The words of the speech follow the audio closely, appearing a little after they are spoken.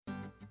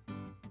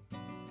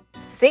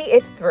See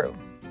It Through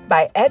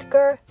by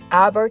Edgar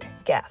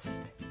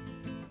Guest.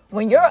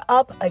 When you're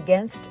up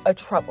against a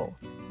trouble,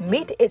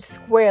 meet it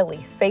squarely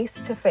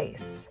face to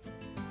face.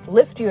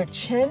 Lift your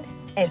chin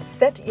and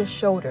set your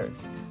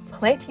shoulders.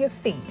 Plant your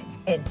feet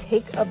and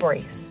take a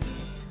brace.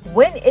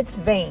 When it's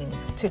vain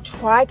to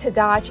try to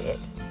dodge it,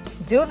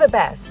 do the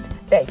best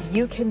that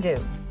you can do.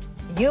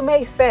 You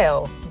may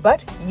fail,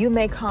 but you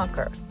may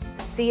conquer.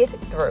 See it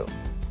through.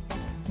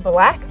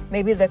 Black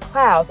may be the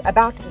clouds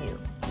about you,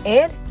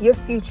 and your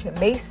future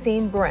may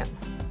seem grim.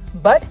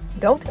 But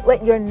don't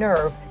let your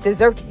nerve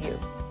desert you.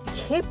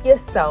 Keep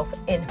yourself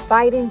in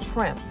fighting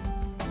trim.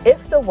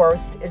 If the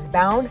worst is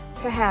bound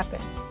to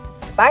happen,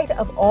 spite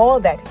of all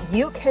that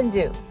you can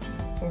do,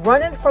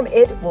 running from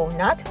it will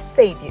not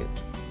save you.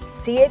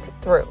 See it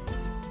through.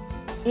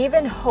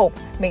 Even hope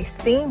may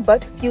seem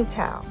but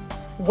futile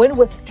when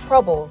with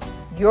troubles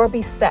you're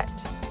beset.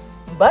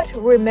 But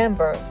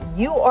remember,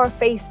 you are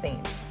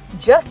facing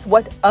just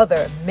what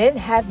other men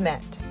have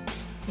met.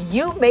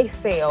 You may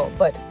fail,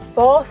 but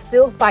fall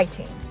still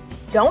fighting.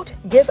 Don't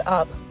give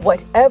up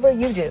whatever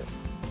you do.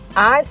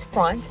 Eyes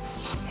front,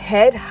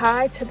 head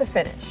high to the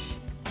finish.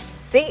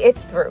 See it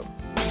through.